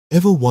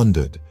Ever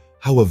wondered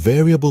how a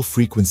variable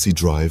frequency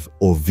drive,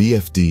 or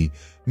VFD,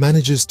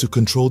 manages to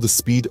control the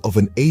speed of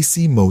an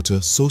AC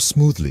motor so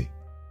smoothly?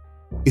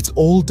 It's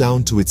all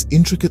down to its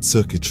intricate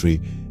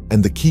circuitry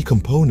and the key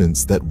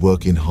components that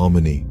work in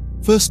harmony.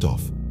 First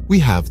off, we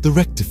have the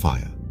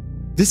rectifier.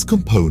 This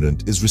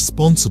component is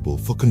responsible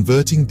for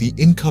converting the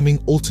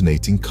incoming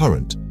alternating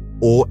current,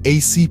 or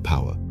AC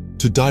power,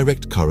 to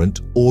direct current,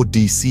 or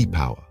DC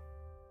power.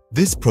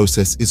 This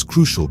process is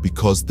crucial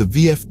because the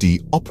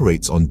VFD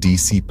operates on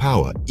DC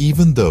power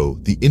even though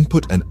the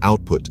input and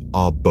output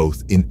are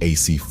both in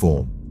AC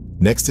form.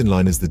 Next in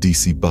line is the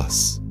DC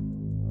bus.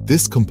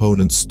 This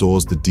component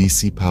stores the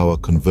DC power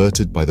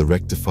converted by the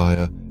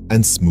rectifier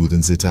and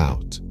smoothens it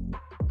out.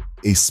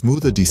 A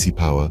smoother DC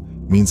power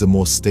means a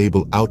more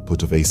stable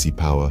output of AC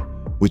power,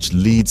 which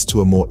leads to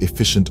a more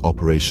efficient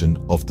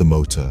operation of the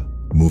motor.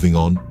 Moving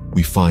on,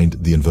 we find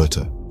the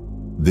inverter.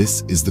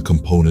 This is the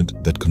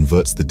component that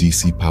converts the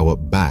DC power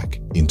back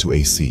into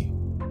AC.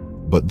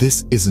 But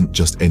this isn't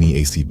just any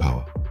AC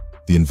power.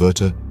 The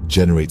inverter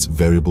generates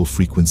variable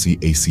frequency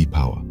AC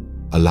power,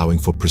 allowing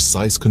for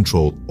precise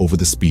control over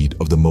the speed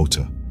of the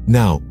motor.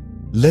 Now,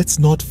 let's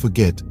not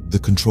forget the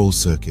control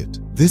circuit.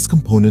 This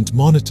component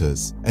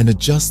monitors and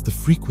adjusts the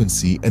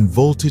frequency and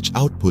voltage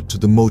output to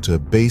the motor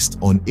based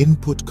on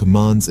input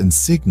commands and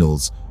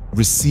signals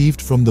received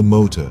from the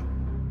motor.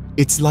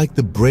 It's like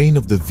the brain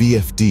of the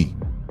VFD,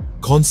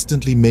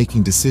 constantly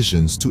making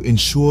decisions to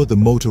ensure the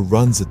motor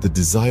runs at the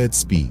desired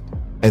speed.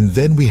 And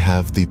then we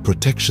have the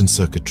protection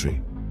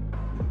circuitry.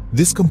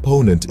 This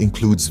component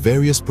includes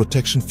various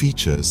protection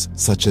features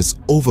such as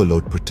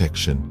overload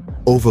protection,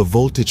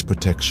 over-voltage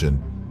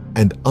protection,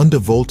 and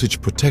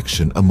under-voltage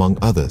protection, among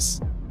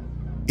others.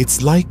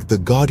 It's like the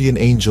guardian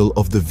angel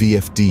of the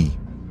VFD,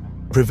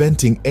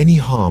 preventing any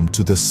harm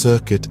to the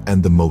circuit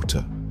and the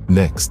motor.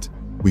 Next,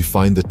 we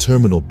find the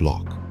terminal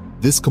block.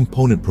 This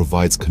component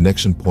provides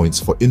connection points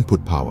for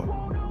input power,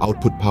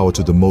 output power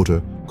to the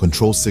motor,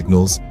 control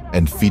signals,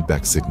 and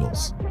feedback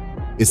signals.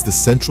 It's the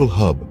central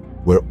hub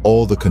where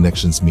all the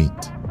connections meet.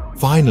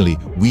 Finally,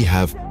 we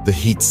have the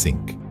heat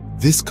sink.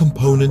 This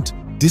component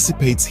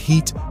dissipates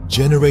heat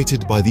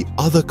generated by the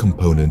other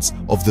components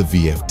of the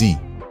VFD.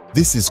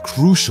 This is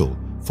crucial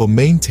for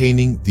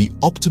maintaining the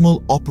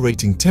optimal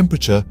operating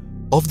temperature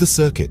of the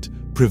circuit,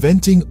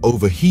 preventing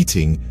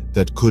overheating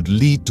that could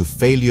lead to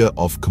failure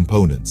of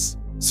components.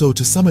 So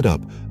to sum it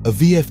up, a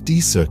VFD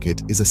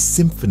circuit is a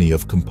symphony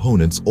of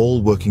components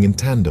all working in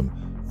tandem,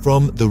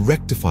 from the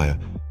rectifier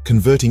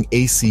converting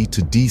AC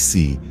to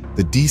DC,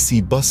 the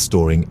DC bus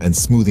storing and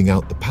smoothing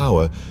out the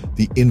power,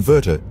 the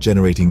inverter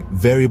generating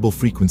variable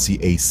frequency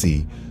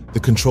AC, the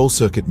control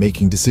circuit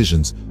making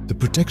decisions, the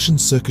protection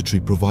circuitry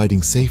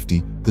providing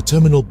safety, the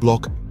terminal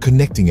block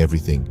connecting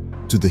everything,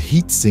 to the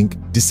heat sink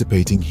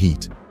dissipating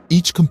heat.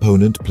 Each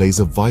component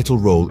plays a vital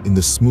role in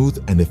the smooth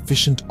and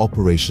efficient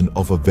operation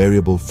of a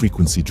variable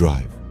frequency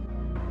drive.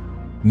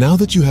 Now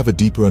that you have a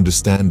deeper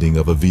understanding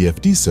of a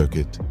VFD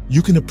circuit,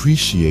 you can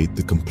appreciate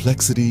the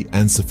complexity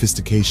and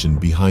sophistication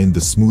behind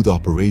the smooth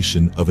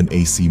operation of an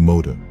AC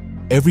motor.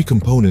 Every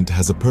component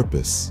has a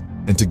purpose,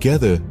 and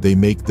together they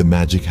make the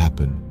magic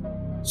happen.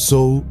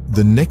 So,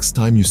 the next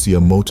time you see a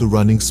motor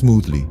running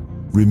smoothly,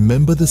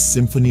 remember the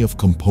symphony of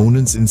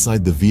components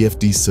inside the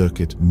VFD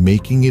circuit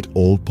making it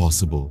all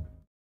possible.